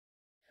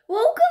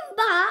Welcome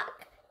back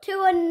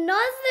to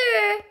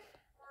another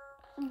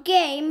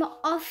game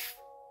of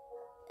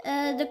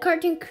the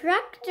cartoon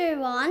character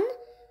one.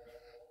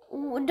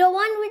 The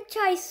one which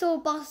I saw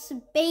Boss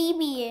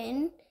Baby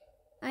in.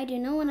 I do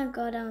not want to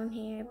go down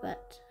here,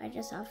 but I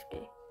just have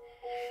to.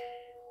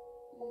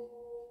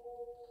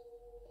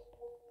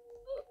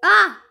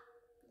 Ah!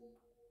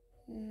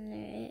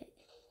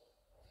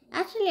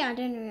 Actually, I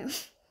don't remember.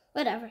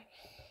 Whatever.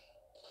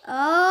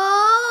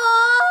 Oh,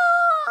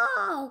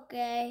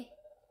 okay.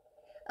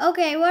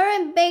 Okay, we're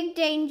in big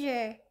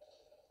danger.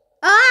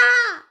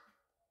 Ah!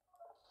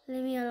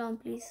 Leave me alone,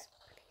 please.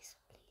 Please,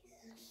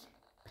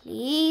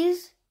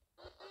 please. Please.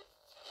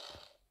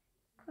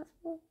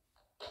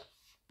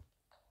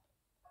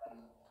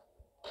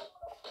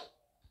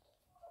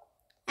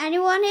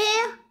 Anyone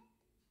here?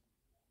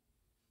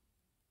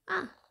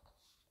 Ah.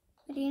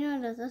 But you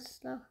know that that's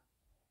slow.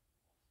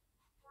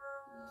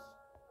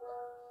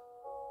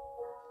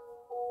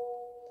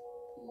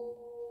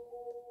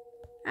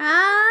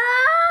 Ah!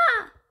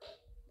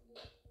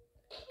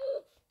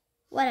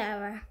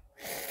 Whatever.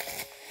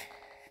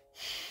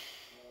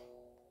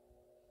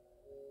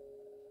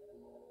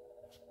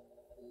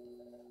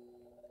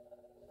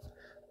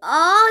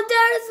 Oh,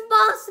 there's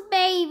Boss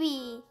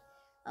Baby.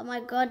 Oh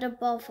my god, they're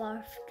both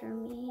after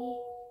me.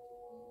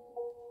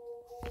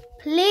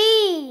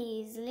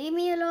 Please, leave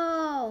me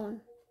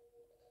alone.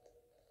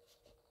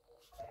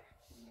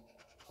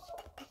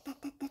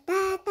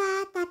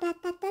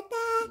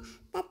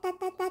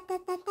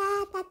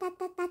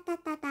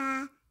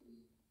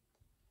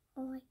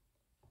 Oh my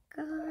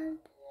god.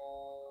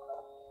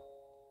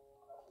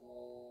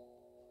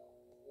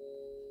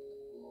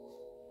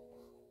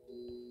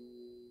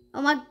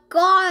 Oh my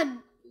god.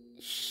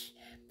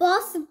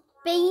 Boss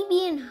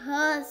Baby and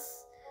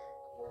Huss.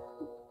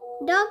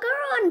 Dogger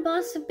and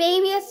Boss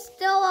Baby is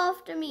still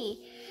after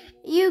me.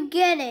 You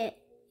get it.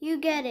 You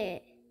get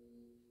it.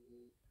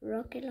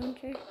 Rocket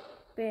launcher.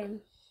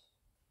 Boom.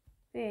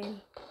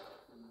 Boom.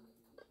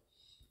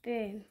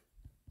 Boom.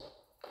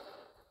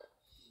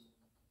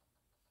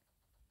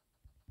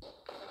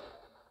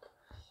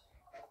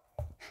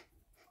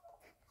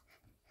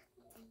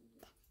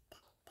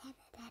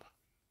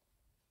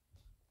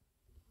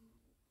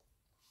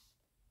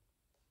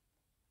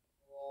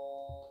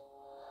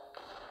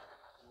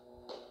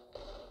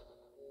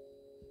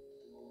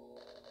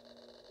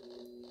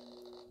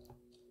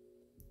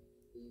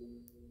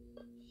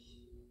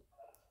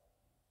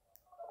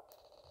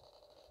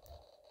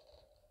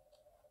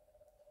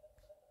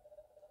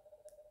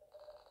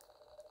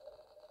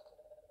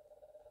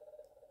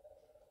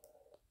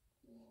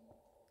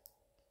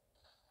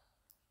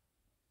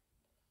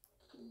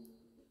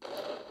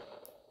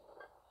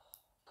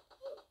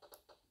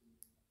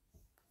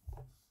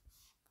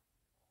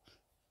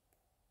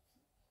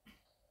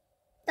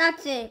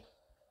 That's it.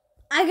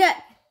 I get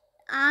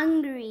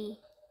angry.